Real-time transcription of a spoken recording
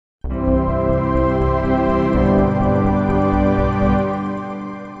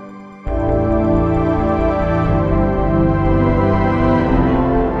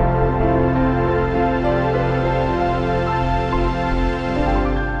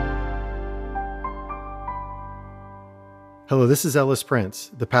Hello, this is Ellis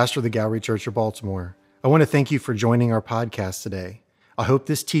Prince, the pastor of the Gallery Church of Baltimore. I want to thank you for joining our podcast today. I hope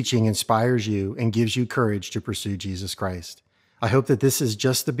this teaching inspires you and gives you courage to pursue Jesus Christ. I hope that this is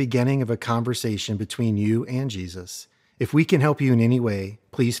just the beginning of a conversation between you and Jesus. If we can help you in any way,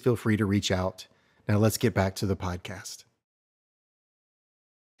 please feel free to reach out. Now let's get back to the podcast.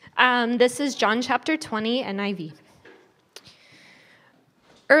 This is John chapter 20, NIV.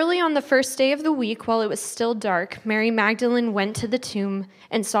 Early on the first day of the week, while it was still dark, Mary Magdalene went to the tomb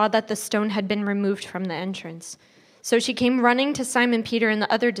and saw that the stone had been removed from the entrance. So she came running to Simon Peter and the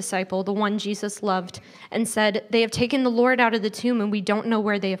other disciple, the one Jesus loved, and said, "They have taken the Lord out of the tomb, and we don't know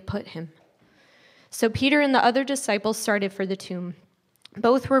where they have put him." So Peter and the other disciple started for the tomb.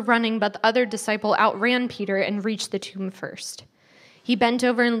 Both were running, but the other disciple outran Peter and reached the tomb first. He bent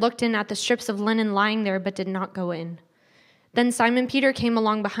over and looked in at the strips of linen lying there, but did not go in. Then Simon Peter came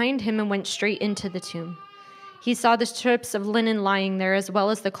along behind him and went straight into the tomb. He saw the strips of linen lying there, as well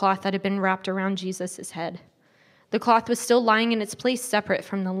as the cloth that had been wrapped around Jesus' head. The cloth was still lying in its place separate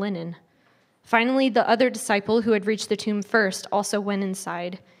from the linen. Finally, the other disciple who had reached the tomb first also went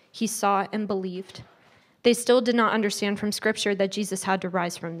inside. He saw and believed. They still did not understand from Scripture that Jesus had to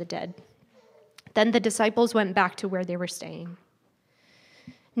rise from the dead. Then the disciples went back to where they were staying.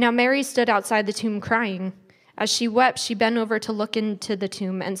 Now Mary stood outside the tomb crying. As she wept, she bent over to look into the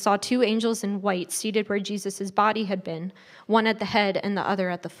tomb and saw two angels in white seated where Jesus' body had been, one at the head and the other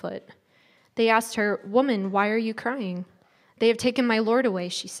at the foot. They asked her, "Woman, why are you crying?" "They have taken my Lord away,"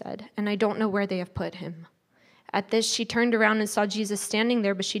 she said, "and I don't know where they have put him." At this, she turned around and saw Jesus standing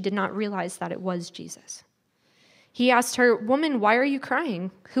there, but she did not realize that it was Jesus. He asked her, "Woman, why are you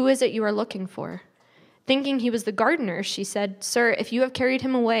crying? Who is it you are looking for?" Thinking he was the gardener, she said, "Sir, if you have carried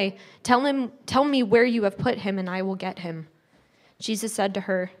him away, tell me where you have put him, and I will get him." Jesus said to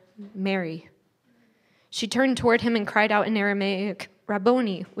her, "Mary." She turned toward him and cried out in Aramaic,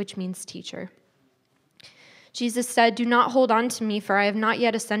 "Rabboni," which means teacher. Jesus said, "Do not hold on to me, for I have not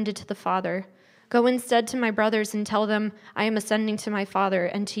yet ascended to the Father. Go instead to my brothers and tell them, I am ascending to my Father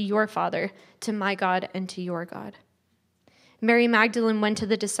and to your Father, to my God and to your God." Mary Magdalene went to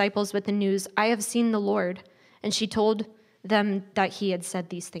the disciples with the news, "I have seen the Lord," and she told them that he had said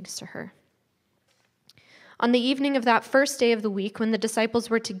these things to her. On the evening of that first day of the week, when the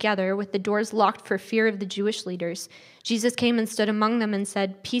disciples were together with the doors locked for fear of the Jewish leaders, Jesus came and stood among them and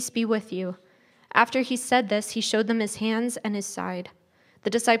said, "Peace be with you." After he said this, he showed them his hands and his side.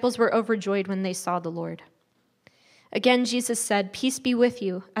 The disciples were overjoyed when they saw the Lord. Again, Jesus said, "Peace be with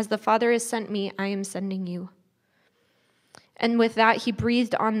you. As the Father has sent me, I am sending you." And with that, he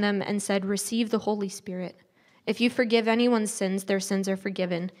breathed on them and said, "Receive the Holy Spirit. If you forgive anyone's sins, their sins are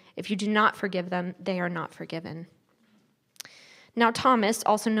forgiven. If you do not forgive them, they are not forgiven." Now Thomas,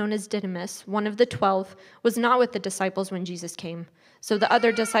 also known as Didymus, one of the 12, was not with the disciples when Jesus came. So the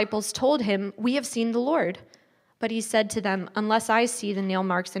other disciples told him, "We have seen the Lord." But he said to them, "Unless I see the nail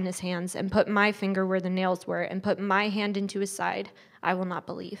marks in his hands, and put my finger where the nails were, and put my hand into his side, I will not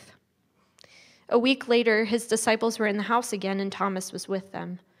believe." A week later, his disciples were in the house again, and Thomas was with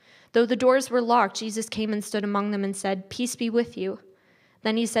them. Though the doors were locked, Jesus came and stood among them and said, "Peace be with you."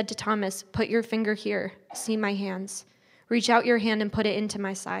 Then he said to Thomas, "Put your finger here. See my hands. Reach out your hand and put it into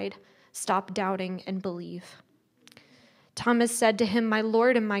my side. Stop doubting and believe." Thomas said to him, "My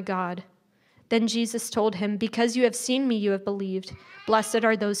Lord and my God." Then Jesus told him, "Because you have seen me, you have believed. Blessed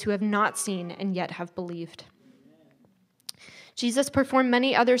are those who have not seen and yet have believed." Jesus performed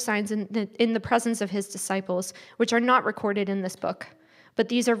many other signs in the presence of his disciples, which are not recorded in this book. But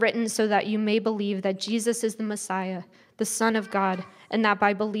these are written so that you may believe that Jesus is the Messiah, the Son of God, and that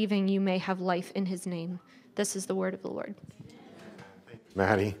by believing you may have life in his name. This is the word of the Lord.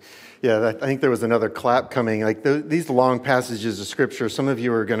 Maddie. Yeah, I think there was another clap coming. Like these long passages of Scripture, some of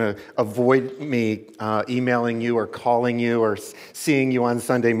you are going to avoid me emailing you or calling you or seeing you on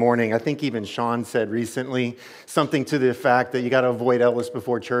Sunday morning. I think even Sean said recently something to the effect that you got to avoid Ellis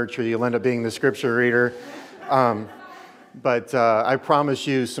before church or you'll end up being the Scripture reader. But I promise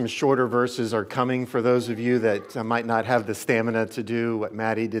you some shorter verses are coming for those of you that might not have the stamina to do what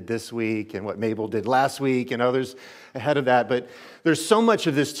Maddie did this week and what Mabel did last week and others ahead of that. But there's so much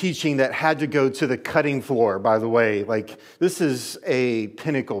of this teaching that had to go to the cutting floor, by the way. Like, this is a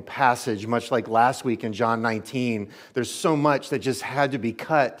pinnacle passage, much like last week in John 19. There's so much that just had to be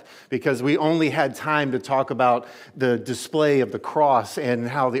cut because we only had time to talk about the display of the cross and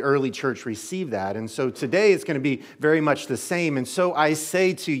how the early church received that. And so today it's going to be very much the same. And so I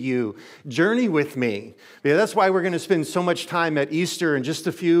say to you, journey with me. Yeah, that's why we're going to spend so much time at Easter in just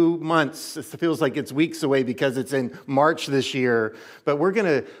a few months. It feels like it's weeks away because it's in March this year. But we're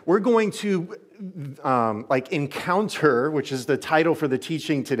going to like encounter, which is the title for the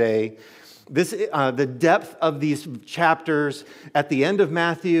teaching today, the depth of these chapters at the end of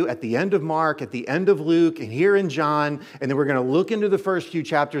Matthew, at the end of Mark, at the end of Luke, and here in John, and then we're going to look into the first few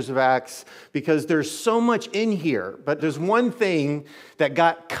chapters of Acts because there's so much in here. But there's one thing that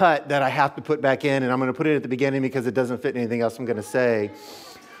got cut that I have to put back in, and I'm going to put it at the beginning because it doesn't fit anything else I'm going to say.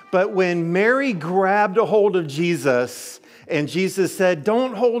 But when Mary grabbed a hold of Jesus, and Jesus said,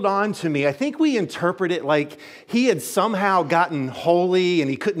 "Don't hold on to me," I think we interpret it like he had somehow gotten holy and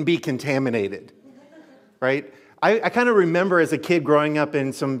he couldn't be contaminated, right? I kind of remember as a kid growing up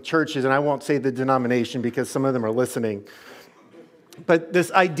in some churches, and I won't say the denomination because some of them are listening, but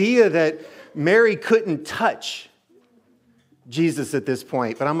this idea that Mary couldn't touch Jesus at this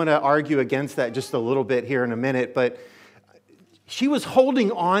point. But I'm going to argue against that just a little bit here in a minute, but she was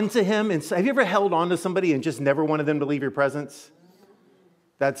holding on to him. And have you ever held on to somebody and just never wanted them to leave your presence?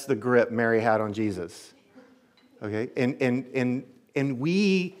 That's the grip Mary had on Jesus. Okay? And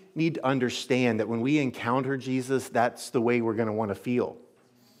we need to understand that when we encounter Jesus, that's the way we're going to want to feel.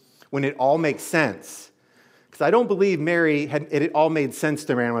 When it all makes sense. Because I don't believe Mary it all made sense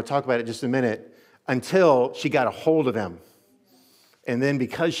to Mary. I'm going to talk about it in just a minute. Until she got a hold of him. And then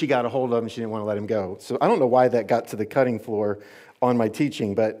because she got a hold of him, she didn't want to let him go. So I don't know why that got to the cutting floor on my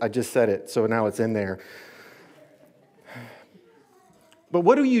teaching, but I just said it, so now it's in there. But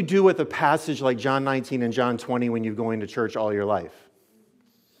what do you do with a passage like John 19 and John 20 when you're going to church all your life?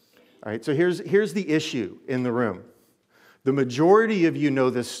 All right, so here's the issue in the room. The majority of you know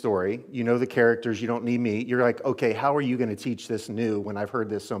this story. You know the characters. You don't need me. You're like, okay, how are you going to teach this new when I've heard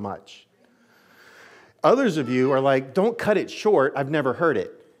this so much? Others of you are like, don't cut it short. I've never heard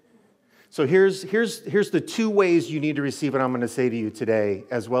it. So here's the two ways you need to receive what I'm going to say to you today,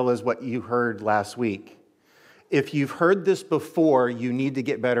 as well as what you heard last week. If you've heard this before, you need to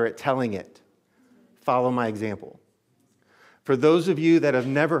get better at telling it. Follow my example. For those of you that have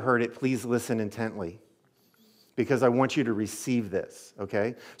never heard it, please listen intently, because I want you to receive this,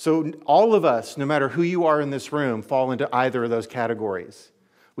 okay? So all of us, no matter who you are in this room, fall into either of those categories.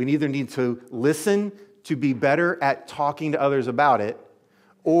 We either need to listen to be better at talking to others about it,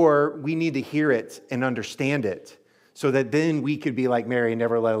 or we need to hear it and understand it so that then we could be like Mary and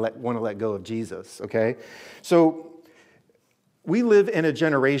never want to let go of Jesus, okay? So we live in a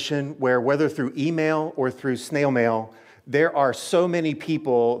generation where whether through email or through snail mail, there are so many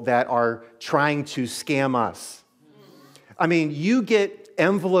people that are trying to scam us. I mean, you get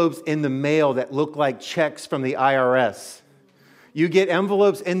envelopes in the mail that look like checks from the IRS. You get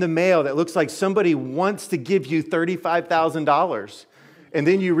envelopes in the mail that looks like somebody wants to give you $35,000. And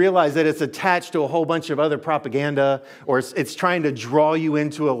then you realize that it's attached to a whole bunch of other propaganda, or it's trying to draw you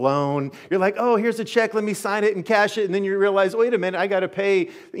into a loan. You're like, oh, here's a check, let me sign it and cash it. And then you realize, wait a minute, I got to pay,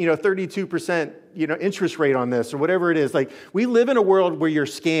 32%, interest rate on this, or whatever it is. Like, we live in a world where you're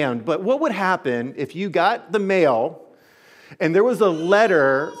scammed. But what would happen if you got the mail and there was a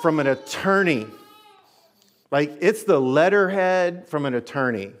letter from an attorney? Like, it's the letterhead from an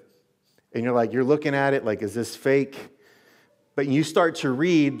attorney. And you're looking at it like, is this fake? But you start to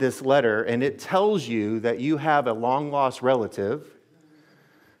read this letter, and it tells you that you have a long-lost relative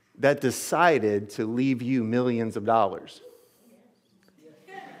that decided to leave you millions of dollars.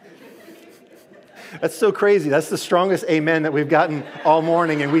 That's so crazy. That's the strongest amen that we've gotten all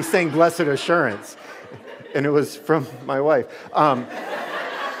morning, and we sang Blessed Assurance. And it was from my wife.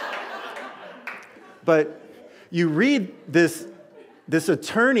 But you read this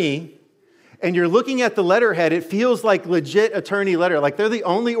attorney, and you're looking at the letterhead. It feels like legit attorney letter. Like they're the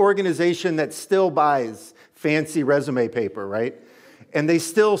only organization that still buys fancy resume paper, right? And they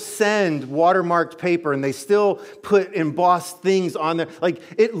still send watermarked paper, and they still put embossed things on there. Like,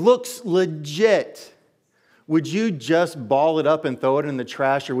 it looks legit. Would you just ball it up and throw it in the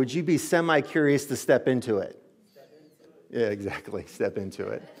trash, or would you be semi-curious to step into it? Yeah, exactly. Step into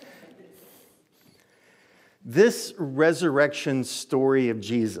it. This resurrection story of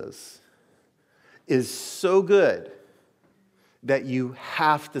Jesus is so good that you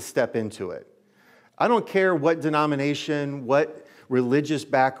have to step into it. I don't care what denomination, what religious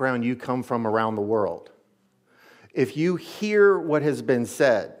background you come from around the world. If you hear what has been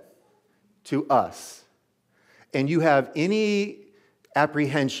said to us and you have any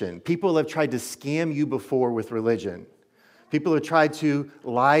apprehension, people have tried to scam you before with religion. People have tried to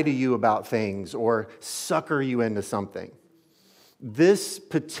lie to you about things or sucker you into something. This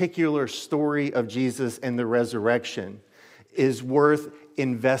particular story of Jesus and the resurrection is worth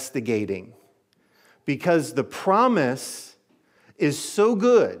investigating because the promise is so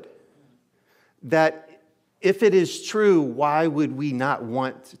good that if it is true, why would we not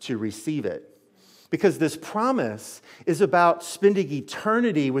want to receive it? Because this promise is about spending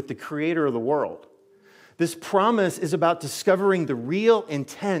eternity with the creator of the world. This promise is about discovering the real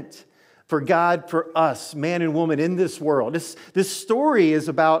intent for God, for us, man and woman in this world. This story is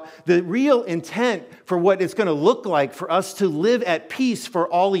about the real intent for what it's going to look like for us to live at peace for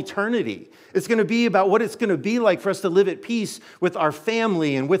all eternity. It's going to be about what it's going to be like for us to live at peace with our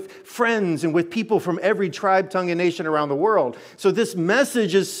family and with friends and with people from every tribe, tongue, and nation around the world. So this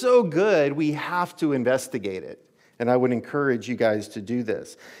message is so good, we have to investigate it. And I would encourage you guys to do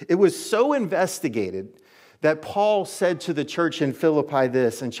this. It was so investigated that Paul said to the church in Philippi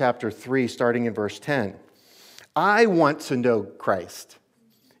this in chapter 3, starting in verse 10. I want to know Christ.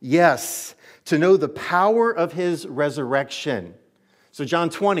 Yes, to know the power of his resurrection. So John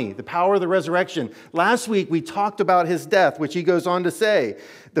 20, the power of the resurrection. Last week we talked about his death, which he goes on to say,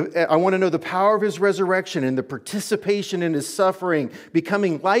 I want to know the power of his resurrection and the participation in his suffering,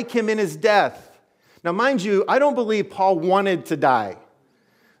 becoming like him in his death. Now mind you, I don't believe Paul wanted to die.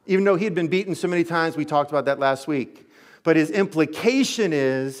 Even though he had been beaten so many times, we talked about that last week. But his implication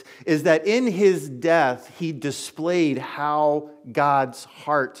is that in his death, he displayed how God's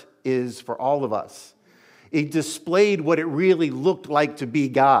heart is for all of us. He displayed what it really looked like to be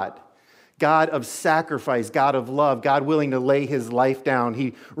God. God of sacrifice, God of love, God willing to lay his life down.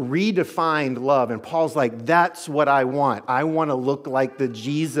 He redefined love. And Paul's like, that's what I want. I want to look like the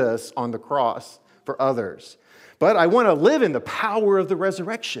Jesus on the cross for others. But I want to live in the power of the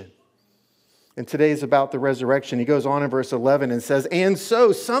resurrection. And today is about the resurrection. He goes on in verse 11 and says, and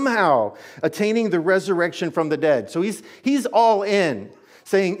so somehow attaining the resurrection from the dead. So he's all in,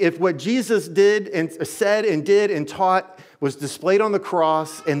 saying if what Jesus did and said and did and taught was displayed on the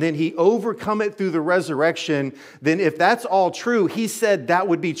cross, and then he overcome it through the resurrection, then if that's all true, he said that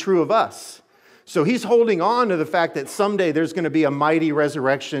would be true of us. So he's holding on to the fact that someday there's going to be a mighty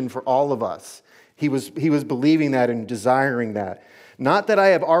resurrection for all of us. He was believing that and desiring that. Not that I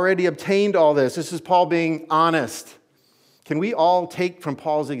have already obtained all this. This is Paul being honest. Can we all take from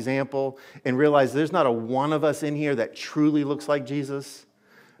Paul's example and realize there's not a one of us in here that truly looks like Jesus?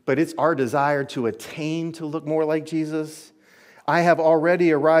 But it's our desire to attain to look more like Jesus. I have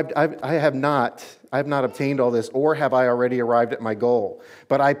already arrived. I have not obtained all this, or have I already arrived at my goal?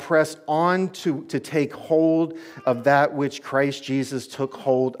 But I press on to take hold of that which Christ Jesus took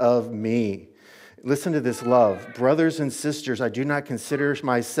hold of me. Listen to this love. Brothers and sisters, I do not consider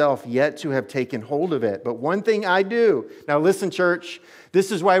myself yet to have taken hold of it. But one thing I do. Now listen, church.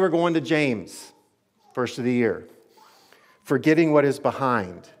 This is why we're going to James, first of the year. Forgetting what is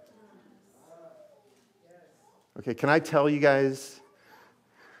behind. Okay, can I tell you guys,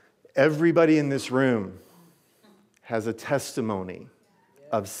 everybody in this room has a testimony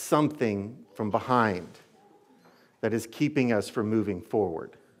of something from behind that is keeping us from moving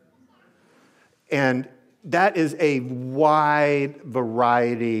forward. And that is a wide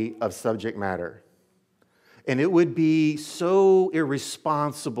variety of subject matter. And it would be so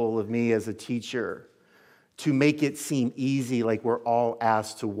irresponsible of me as a teacher to make it seem easy, like we're all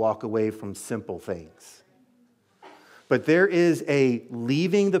asked to walk away from simple things. But there is a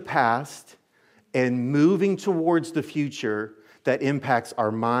leaving the past and moving towards the future that impacts our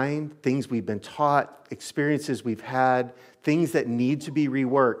mind, things we've been taught, experiences we've had, things that need to be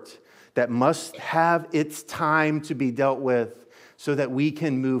reworked, that must have its time to be dealt with so that we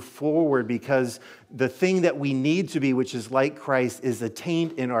can move forward, because the thing that we need to be, which is like Christ, is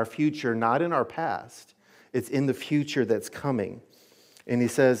attained in our future, not in our past. It's in the future that's coming. And he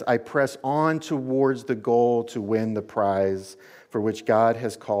says, I press on towards the goal to win the prize for which God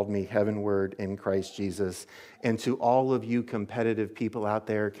has called me heavenward in Christ Jesus. And to all of you competitive people out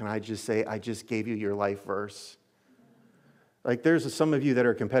there, can I just say, I just gave you your life verse. Like there's some of you that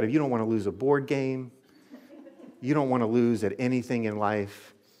are competitive. You don't want to lose a board game. You don't want to lose at anything in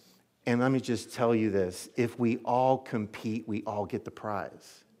life. And let me just tell you this. If we all compete, we all get the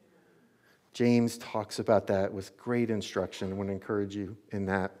prize. James talks about that with great instruction. I want to encourage you in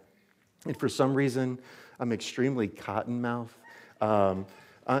that. And for some reason, I'm extremely cottonmouth.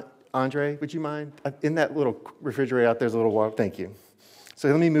 Andre, would you mind? In that little refrigerator out there's a little water. Thank you. So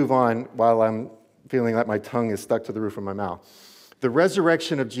let me move on while I'm feeling like my tongue is stuck to the roof of my mouth. The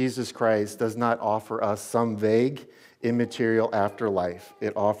resurrection of Jesus Christ does not offer us some vague, immaterial afterlife.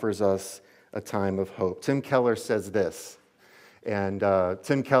 It offers us a time of hope. Tim Keller says this, and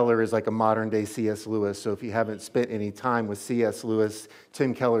Tim Keller is like a modern-day C.S. Lewis, so if you haven't spent any time with C.S. Lewis,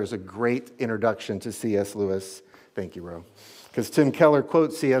 Tim Keller is a great introduction to C.S. Lewis. Thank you, Ro. Because Tim Keller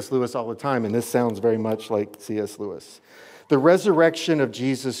quotes C.S. Lewis all the time, and this sounds very much like C.S. Lewis. The resurrection of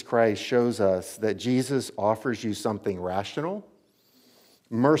Jesus Christ shows us that Jesus offers you something rational,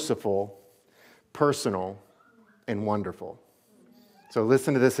 merciful, personal, and wonderful. So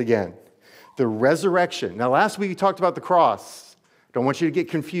listen to this again. The resurrection. Now, last week we talked about the cross. Don't want you to get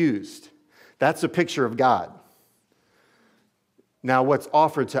confused. That's a picture of God. Now, what's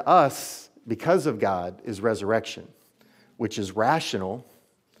offered to us because of God is resurrection, which is rational,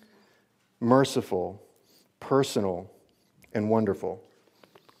 merciful, personal, and wonderful.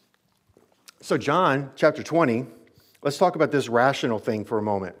 So John chapter 20, let's talk about this rational thing for a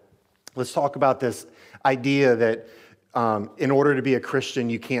moment. Let's talk about this idea that in order to be a Christian,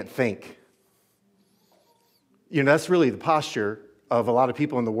 you can't think. You know, that's really the posture of a lot of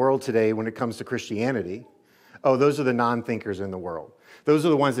people in the world today when it comes to Christianity. Oh, those are the non-thinkers in the world. Those are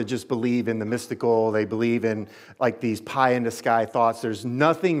the ones that just believe in the mystical. They believe in like these pie-in-the-sky thoughts. There's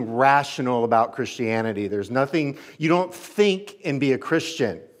nothing rational about Christianity. There's nothing, you don't think and be a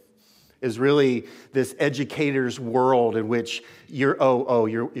Christian. Is really this educator's world in which you're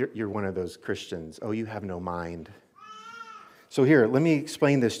one of those Christians. Oh, you have no mind. So here, let me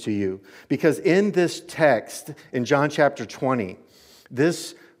explain this to you. Because in this text, in John chapter 20,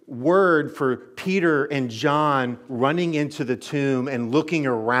 this word for Peter and John running into the tomb and looking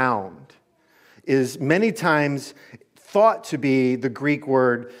around is many times thought to be the Greek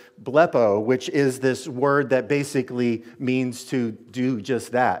word blepo, which is this word that basically means to do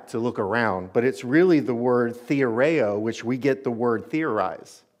just that, to look around. But it's really the word theoreo, which we get the word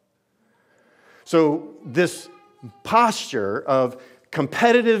theorize. So this posture of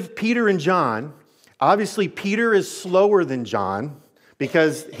competitive Peter and John, obviously Peter is slower than John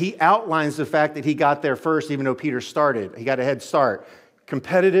because he outlines the fact that he got there first, even though Peter started. He got a head start.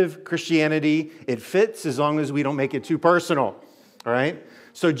 Competitive Christianity, it fits as long as we don't make it too personal, all right?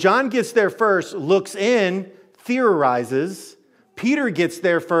 So John gets there first, looks in, theorizes. Peter gets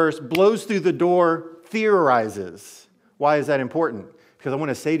there first, blows through the door, theorizes. Why is that important? Because I want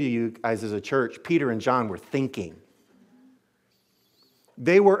to say to you guys as a church, Peter and John were thinking.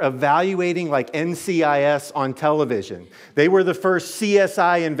 They were evaluating like NCIS on television. They were the first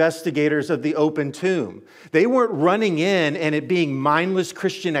CSI investigators of the open tomb. They weren't running in and it being mindless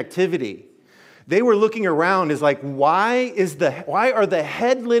Christian activity. They were looking around as like, why are the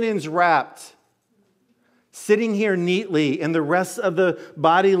head linens wrapped, sitting here neatly, and the rest of the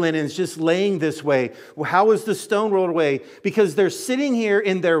body linens just laying this way? How is the stone rolled away? Because they're sitting here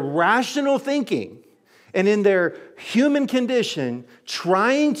in their rational thinking and in their human condition,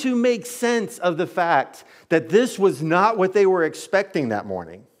 trying to make sense of the fact that this was not what they were expecting that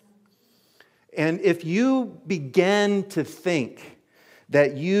morning. And if you begin to think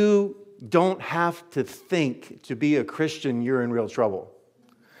that you don't have to think to be a Christian, you're in real trouble.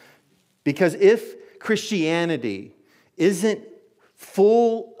 Because if Christianity isn't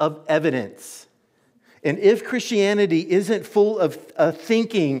full of evidence, and if Christianity isn't full of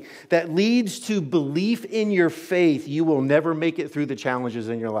thinking that leads to belief in your faith, you will never make it through the challenges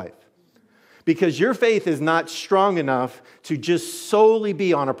in your life. Because your faith is not strong enough to just solely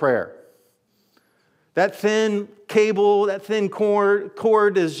be on a prayer. That thin cable, that thin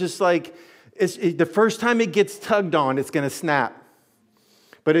cord is just like, the first time it gets tugged on, it's going to snap.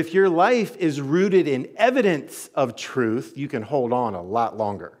 But if your life is rooted in evidence of truth, you can hold on a lot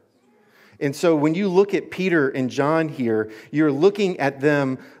longer. And so when you look at Peter and John here, you're looking at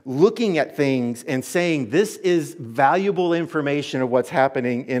them, looking at things and saying, this is valuable information of what's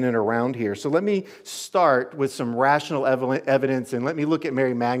happening in and around here. So let me start with some rational evidence, and let me look at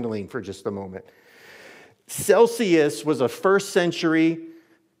Mary Magdalene for just a moment. Celsius was a first century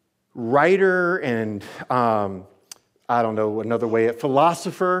writer and,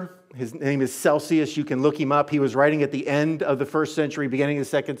 philosopher. His name is Celsius. You can look him up. He was writing at the end of the first century, beginning of the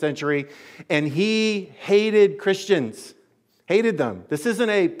second century, and he hated Christians, hated them. This isn't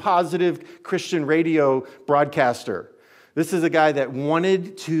a positive Christian radio broadcaster. This is a guy that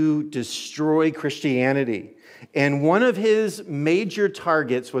wanted to destroy Christianity. And one of his major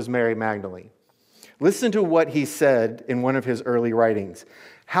targets was Mary Magdalene. Listen to what he said in one of his early writings.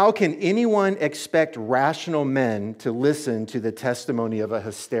 How can anyone expect rational men to listen to the testimony of a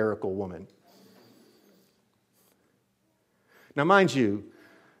hysterical woman? Now, mind you,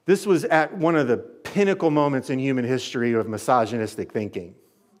 this was at one of the pinnacle moments in human history of misogynistic thinking.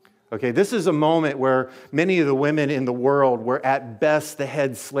 Okay, this is a moment where many of the women in the world were at best the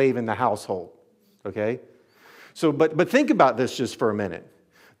head slave in the household. Okay? So, but think about this just for a minute.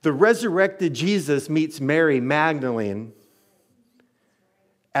 The resurrected Jesus meets Mary Magdalene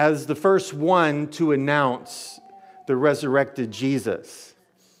as the first one to announce the resurrected Jesus.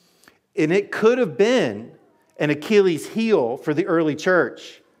 And it could have been an Achilles heel for the early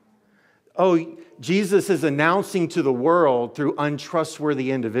church. Oh, Jesus is announcing to the world through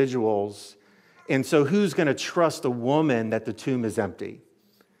untrustworthy individuals, And so who's going to trust a woman that the tomb is empty?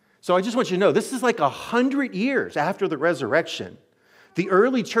 So I just want you to know, this is like 100 years after the resurrection. The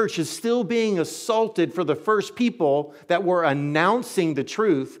early church is still being assaulted for the first people that were announcing the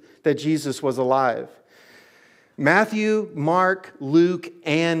truth that Jesus was alive. Matthew, Mark, Luke,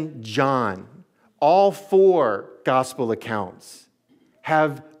 and John, all 4 gospel accounts,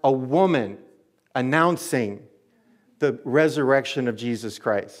 have a woman announcing the resurrection of Jesus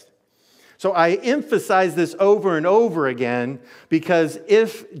Christ. So I emphasize this over and over again because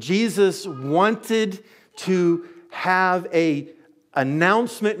if Jesus wanted to have an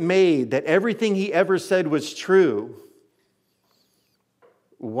announcement made that everything he ever said was true,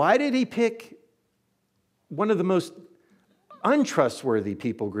 why did he pick one of the most untrustworthy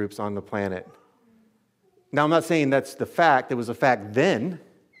people groups on the planet? Now, I'm not saying that's the fact. It was a fact then.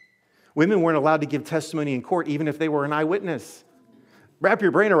 Women weren't allowed to give testimony in court even if they were an eyewitness. Wrap your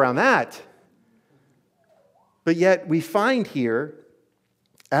brain around that. But yet we find here,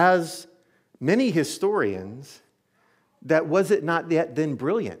 as many historians, that was it not yet then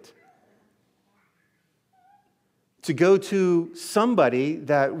brilliant to go to somebody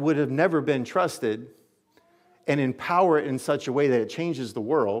that would have never been trusted and empower it in such a way that it changes the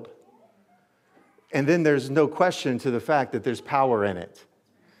world, and then there's no question to the fact that there's power in it.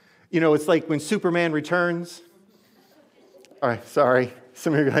 You know, it's like when Superman returns. All right, sorry.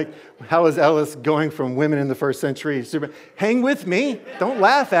 Some of you are like, how is Ellis going from women in the first century to Superman? Hang with me. Don't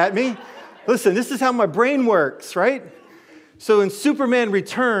laugh at me. Listen, this is how my brain works, right? So when Superman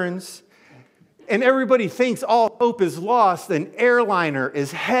returns and everybody thinks all hope is lost, an airliner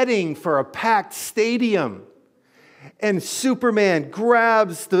is heading for a packed stadium. And Superman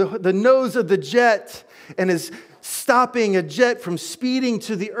grabs the nose of the jet and is stopping a jet from speeding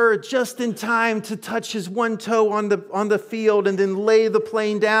to the earth just in time to touch his one toe on the field and then lay the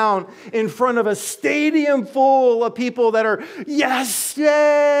plane down in front of a stadium full of people that are, yes,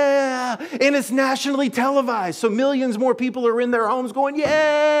 yeah. And it's nationally televised. So millions more people are in their homes going,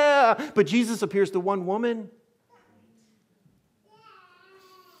 yeah. But Jesus appears to one woman.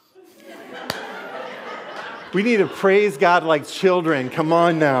 We need to praise God like children. Come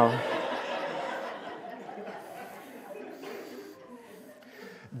on now.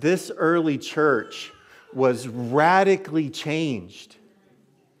 This early church was radically changed.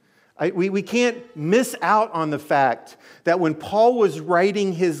 We can't miss out on the fact that when Paul was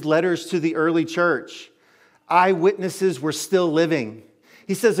writing his letters to the early church, eyewitnesses were still living.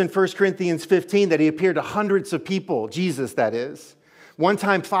 He says in 1 Corinthians 15 that he appeared to hundreds of people, Jesus that is. One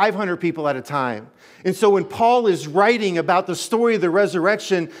time, 500 people at a time. And so when Paul is writing about the story of the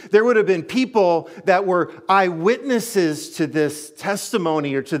resurrection, there would have been people that were eyewitnesses to this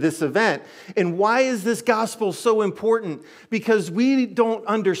testimony or to this event. And why is this gospel so important? Because we don't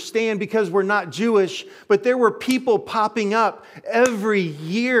understand, because we're not Jewish, but there were people popping up every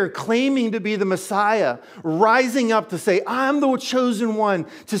year claiming to be the Messiah, rising up to say, I'm the chosen one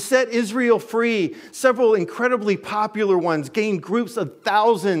to set Israel free. Several incredibly popular ones gained groups of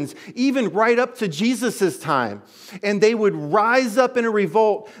thousands, even right up to Jesus' time. And they would rise up in a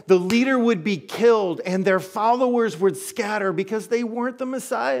revolt. The leader would be killed and their followers would scatter because they weren't the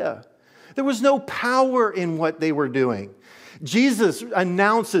Messiah. There was no power in what they were doing. Jesus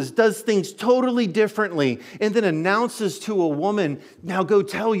announces, does things totally differently, and then announces to a woman, now go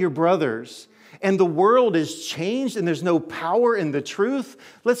tell your brothers. And the world is changed and there's no power in the truth.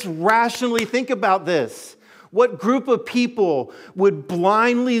 Let's rationally think about this. What group of people would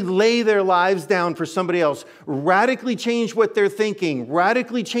blindly lay their lives down for somebody else, radically change what they're thinking,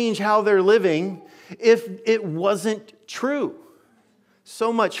 radically change how they're living if it wasn't true?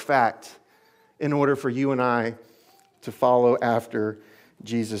 So much fact in order for you and I to follow after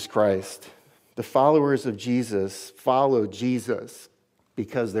Jesus Christ. The followers of Jesus followed Jesus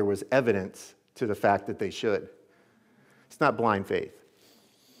because there was evidence to the fact that they should. It's not blind faith.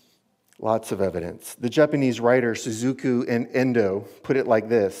 Lots of evidence. The Japanese writer Suzuki Endo put it like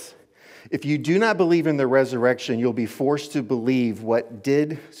this: if you do not believe in the resurrection, you'll be forced to believe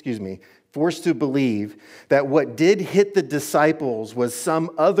that what did hit the disciples was some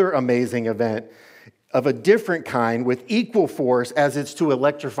other amazing event of a different kind with equal force as it's to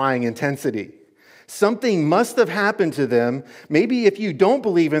electrifying intensity. Something must have happened to them. Maybe if you don't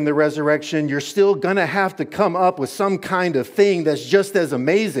believe in the resurrection, you're still going to have to come up with some kind of thing that's just as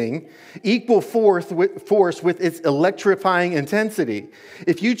amazing, equal force with its electrifying intensity.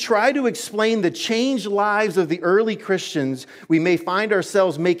 If you try to explain the changed lives of the early Christians, we may find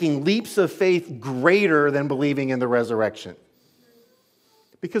ourselves making leaps of faith greater than believing in the resurrection.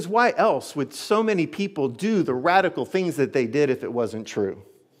 Because why else would so many people do the radical things that they did if it wasn't true?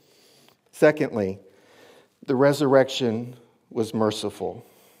 Secondly, the resurrection was merciful.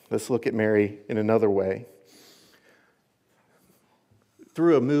 Let's look at Mary in another way.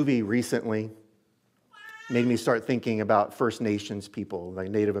 Through a movie recently, made me start thinking about First Nations people, like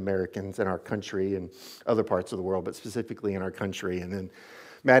Native Americans in our country and other parts of the world, but specifically in our country. And then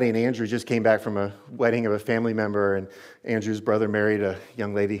Maddie and Andrew just came back from a wedding of a family member, and Andrew's brother married a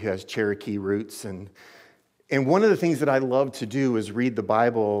young lady who has Cherokee roots. And one of the things that I love to do is read the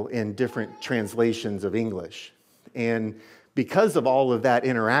Bible in different translations of English. And because of all of that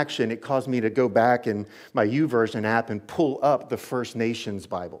interaction, it caused me to go back in my YouVersion app and pull up the First Nations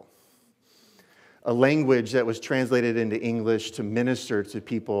Bible, a language that was translated into English to minister to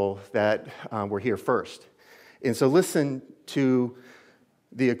people that were here first. And so listen to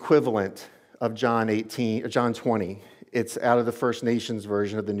the equivalent of John 20. It's out of the First Nations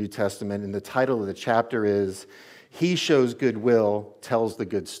version of the New Testament, and the title of the chapter is, "He Shows Goodwill, Tells the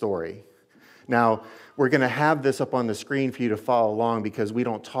Good Story." Now, we're going to have this up on the screen for you to follow along because we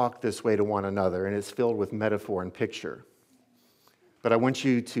don't talk this way to one another, and it's filled with metaphor and picture. But I want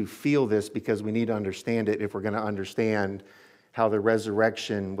you to feel this because we need to understand it if we're going to understand how the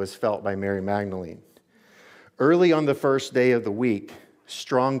resurrection was felt by Mary Magdalene. Early on the first day of the week,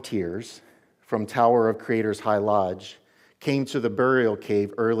 strong tears from Tower of Creator's High Lodge came to the burial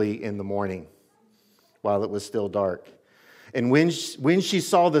cave early in the morning while it was still dark. And when she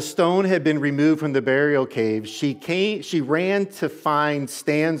saw the stone had been removed from the burial cave, she ran to find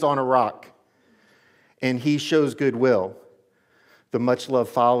stands on a rock, and he shows goodwill. The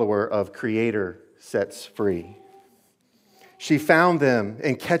much-loved follower of Creator sets free. She found them,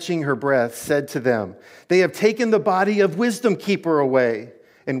 and catching her breath, said to them, "They have taken the body of Wisdom Keeper away,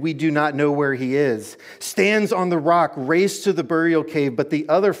 and we do not know where he is." Stands on the rock raced to the burial cave, but the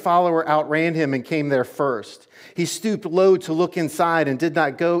other follower outran him and came there first. He stooped low to look inside and did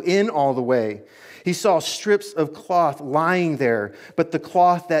not go in all the way. He saw strips of cloth lying there, but the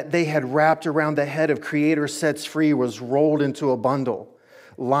cloth that they had wrapped around the head of Creator Sets Free was rolled into a bundle,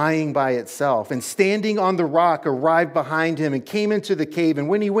 lying by itself. And standing on the rock arrived behind him and came into the cave. And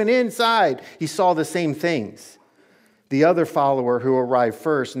when he went inside, he saw the same things. The other follower who arrived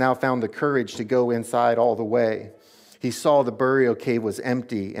first now found the courage to go inside all the way. He saw the burial cave was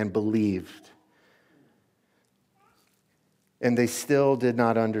empty and believed. And they still did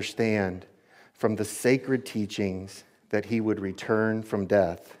not understand from the sacred teachings that he would return from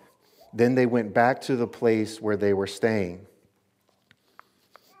death. Then they went back to the place where they were staying.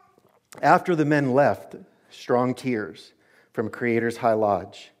 After the men left, strong tears from Creator's High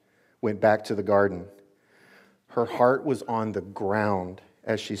Lodge went back to the garden. Her heart was on the ground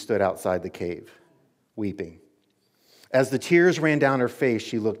as she stood outside the cave, weeping. As the tears ran down her face,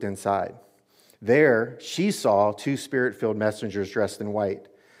 she looked inside. There, she saw two spirit-filled messengers dressed in white.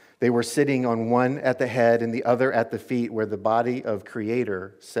 They were sitting on one at the head and the other at the feet where the body of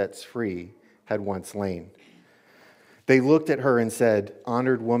Creator Sets Free had once lain. They looked at her and said,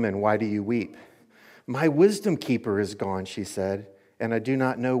 "Honored woman, why do you weep?" "My wisdom keeper is gone," she said, "and I do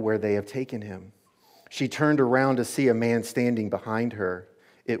not know where they have taken him." She turned around to see a man standing behind her.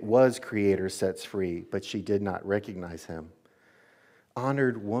 It was Creator Sets Free, but she did not recognize him.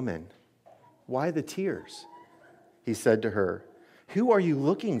 "Honored woman, why the tears?" He said to her, "Who are you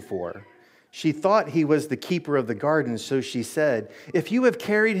looking for?" She thought he was the keeper of the garden, so she said, "If you have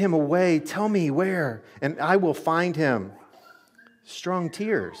carried him away, tell me where, and I will find him." "Strong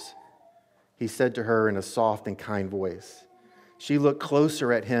tears," he said to her in a soft and kind voice. She looked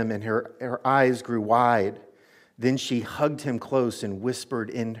closer at him, and her eyes grew wide. Then she hugged him close and whispered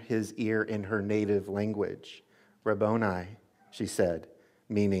in his ear in her native language. "Rabboni," she said,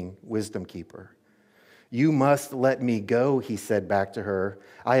 meaning wisdom keeper. "You must let me go," he said back to her.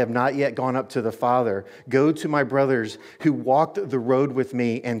 "I have not yet gone up to the Father. Go to my brothers who walked the road with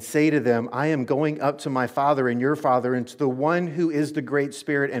me and say to them, I am going up to my Father and your Father and to the one who is the great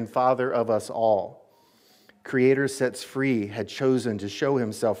Spirit and Father of us all." Creator Sets Free had chosen to show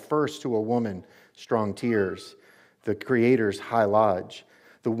himself first to a woman, strong tears, the Creator's High Lodge,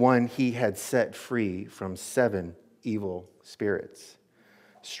 the one he had set free from 7 evil spirits.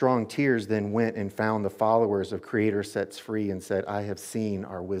 Strong tears then went and found the followers of Creator Sets Free and said, "I have seen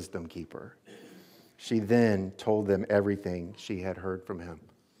our wisdom keeper." She then told them everything she had heard from him.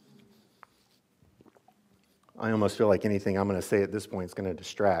 I almost feel like anything I'm going to say at this point is going to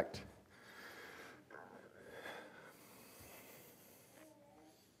distract.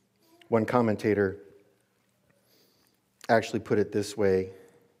 One commentator actually put it this way: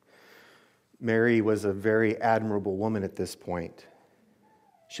 Mary was a very admirable woman at this point.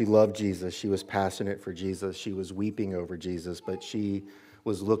 She loved Jesus. She was passionate for Jesus. She was weeping over Jesus, but she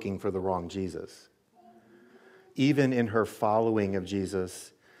was looking for the wrong Jesus. Even in her following of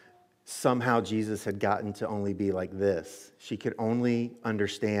Jesus, somehow Jesus had gotten to only be like this. She could only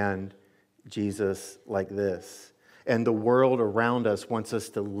understand Jesus like this. And the world around us wants us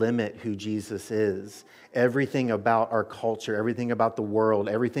to limit who Jesus is. Everything about our culture, everything about the world,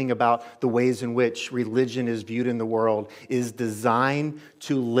 everything about the ways in which religion is viewed in the world is designed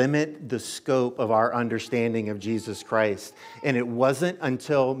to limit the scope of our understanding of Jesus Christ. And it wasn't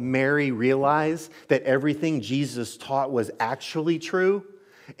until Mary realized that everything Jesus taught was actually true,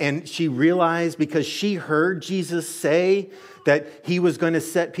 and she realized, because she heard Jesus say that he was going to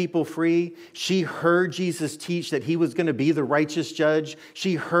set people free. She heard Jesus teach that he was going to be the righteous judge.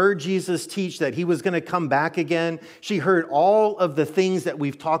 She heard Jesus teach that he was going to come back again. She heard all of the things that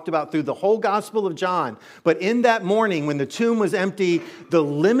we've talked about through the whole Gospel of John. But in that morning, when the tomb was empty, the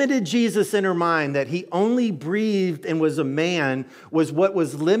limited Jesus in her mind, that he only breathed and was a man, was what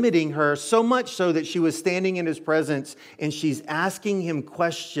was limiting her, so much so that she was standing in his presence and she's asking him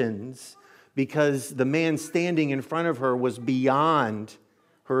questions, because the man standing in front of her was beyond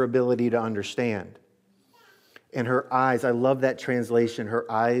her ability to understand. And her eyes, I love that translation,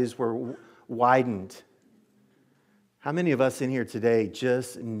 her eyes were widened. How many of us in here today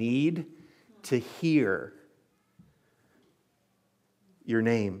just need to hear your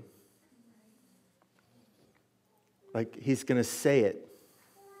name? Like he's going to say it.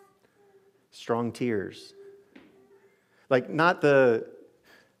 Strong tears. Like not the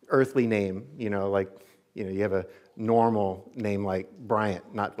earthly name, you have a normal name like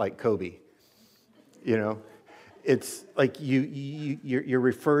Bryant, not like Kobe. It's like you're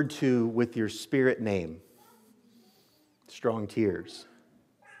referred to with your spirit name. Strong tears.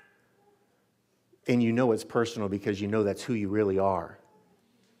 And you know it's personal because you know that's who you really are.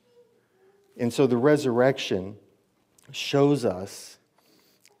 And so the resurrection shows us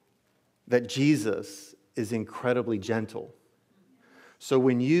that Jesus is incredibly gentle. So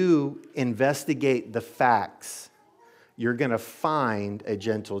when you investigate the facts, you're going to find a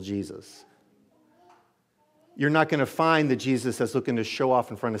gentle Jesus. You're not going to find the Jesus that's looking to show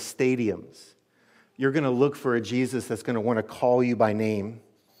off in front of stadiums. You're going to look for a Jesus that's going to want to call you by name.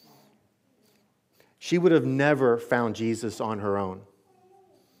 She would have never found Jesus on her own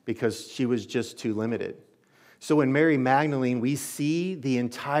because she was just too limited. So in Mary Magdalene, we see the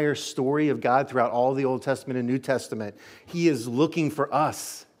entire story of God throughout all the Old Testament and New Testament. He is looking for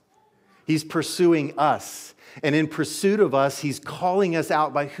us. He's pursuing us. And in pursuit of us, he's calling us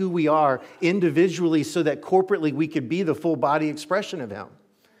out by who we are individually so that corporately we could be the full body expression of him.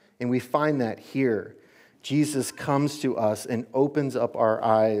 And we find that here. Jesus comes to us and opens up our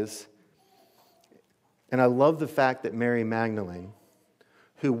eyes. And I love the fact that Mary Magdalene,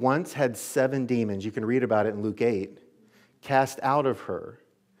 who once had 7 demons, you can read about it in Luke 8, cast out of her,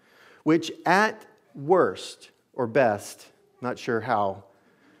 which at worst or best, not sure how,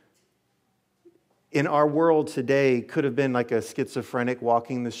 in our world today could have been like a schizophrenic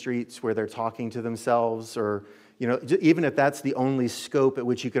walking the streets where they're talking to themselves, or even if that's the only scope at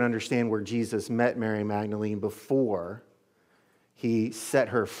which you can understand where Jesus met Mary Magdalene before he set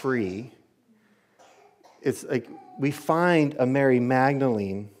her free. It's like we find a Mary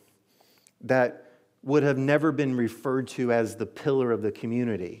Magdalene that would have never been referred to as the pillar of the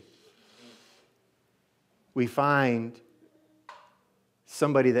community. We find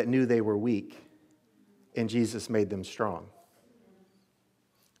somebody that knew they were weak, and Jesus made them strong.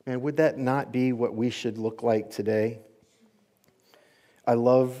 And would that not be what we should look like today? I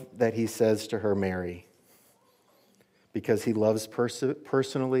love that he says to her, Mary, because he loves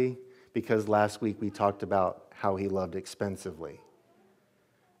personally, because last week we talked about how he loved expensively.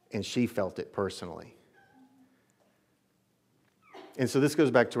 And she felt it personally. And so this goes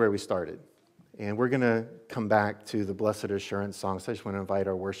back to where we started. And we're going to come back to the Blessed Assurance song. So I just want to invite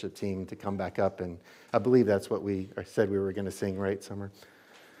our worship team to come back up. And I believe that's what we said we were going to sing, right, Summer?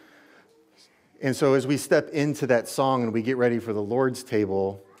 And so as we step into that song and we get ready for the Lord's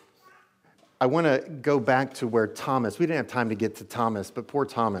table, I want to go back to where Thomas, we didn't have time to get to Thomas, but poor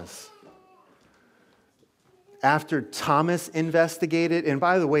Thomas. After Thomas investigated, and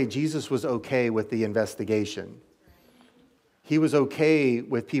by the way, Jesus was okay with the investigation. He was okay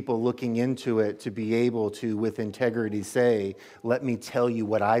with people looking into it to be able to, with integrity, say, let me tell you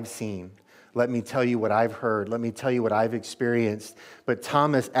what I've seen. Let me tell you what I've heard. Let me tell you what I've experienced. But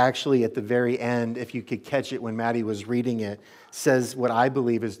Thomas actually at the very end, if you could catch it when Maddie was reading it, says what I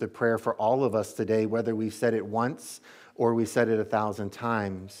believe is the prayer for all of us today, whether we've said it once or we said it 1,000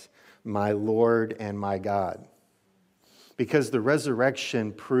 times, my Lord and my God. because the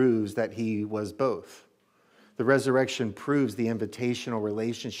resurrection proves that he was both. The resurrection proves the invitational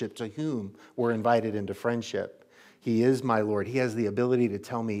relationship to whom we're invited into friendship. He is my Lord. He has the ability to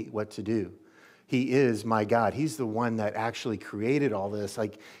tell me what to do. He is my God. He's the one that actually created all this.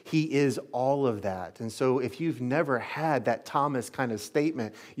 Like, he is all of that. And so if you've never had that Thomas kind of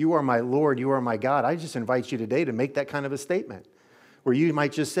statement, you are my Lord, you are my God, I just invite you today to make that kind of a statement where you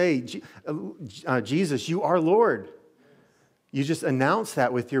might just say, Jesus, you are Lord. You just announce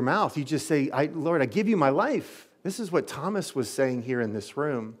that with your mouth. You just say, Lord, I give you my life. This is what Thomas was saying here in this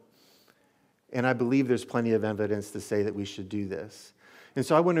room. And I believe there's plenty of evidence to say that we should do this. And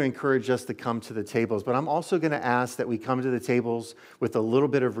so I want to encourage us to come to the tables, but I'm also going to ask that we come to the tables with a little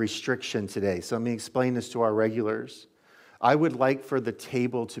bit of restriction today. So let me explain this to our regulars. I would like for the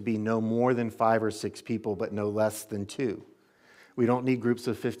table to be no more than 5 or 6 people, but no less than 2. We don't need groups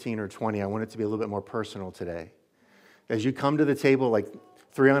of 15 or 20. I want it to be a little bit more personal today. As you come to the table, like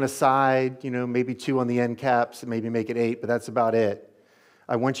 3 on a side, maybe 2 on the end caps, maybe make it 8, but that's about it.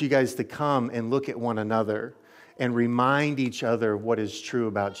 I want you guys to come and look at one another and remind each other what is true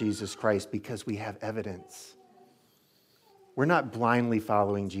about Jesus Christ, because we have evidence. We're not blindly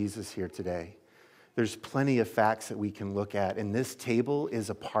following Jesus here today. There's plenty of facts that we can look at, and this table is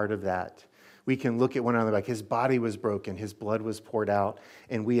a part of that. We can look at one another like his body was broken, his blood was poured out,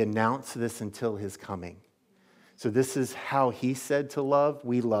 and we announce this until his coming. So this is how he said to love,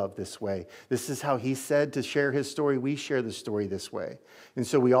 we love this way. This is how he said to share his story, we share the story this way. And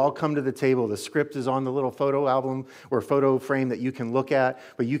so we all come to the table. The script is on the little photo album or photo frame that you can look at,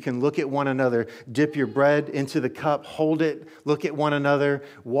 but you can look at one another, dip your bread into the cup, hold it, look at one another,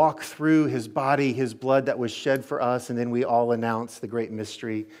 walk through his body, his blood that was shed for us, and then we all announce the great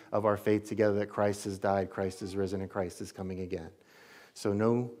mystery of our faith together, that Christ has died, Christ is risen, and Christ is coming again. So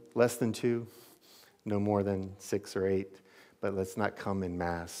no less than 2. No more than 6 or 8, but let's not come in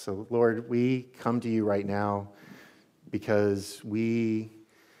mass. So, Lord, we come to you right now because we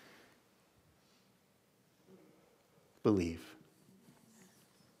believe.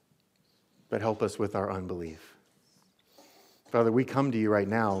 But help us with our unbelief. Father, we come to you right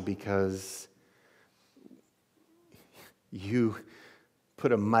now because you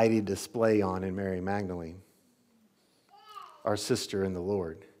put a mighty display on in Mary Magdalene, our sister in the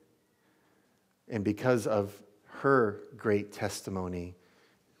Lord. And because of her great testimony,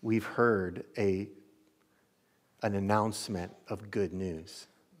 we've heard an announcement of good news.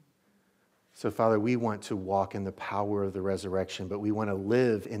 So, Father, we want to walk in the power of the resurrection, but we want to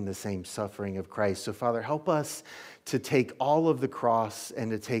live in the same suffering of Christ. So, Father, help us to take all of the cross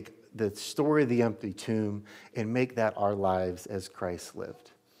and to take the story of the empty tomb and make that our lives as Christ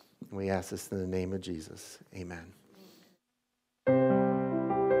lived. And we ask this in the name of Jesus. Amen.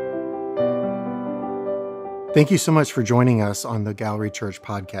 Thank you so much for joining us on the Gallery Church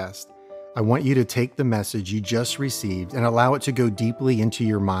podcast. I want you to take the message you just received and allow it to go deeply into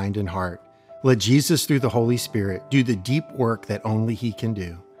your mind and heart. Let Jesus, through the Holy Spirit, do the deep work that only he can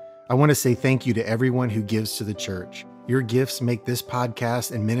do. I want to say thank you to everyone who gives to the church. Your gifts make this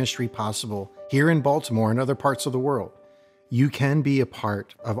podcast and ministry possible here in Baltimore and other parts of the world. You can be a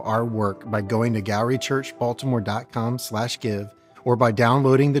part of our work by going to gallerychurchbaltimore.com/give or by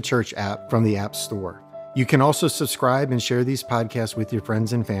downloading the church app from the App Store. You can also subscribe and share these podcasts with your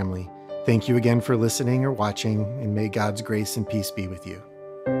friends and family. Thank you again for listening or watching, and may God's grace and peace be with you.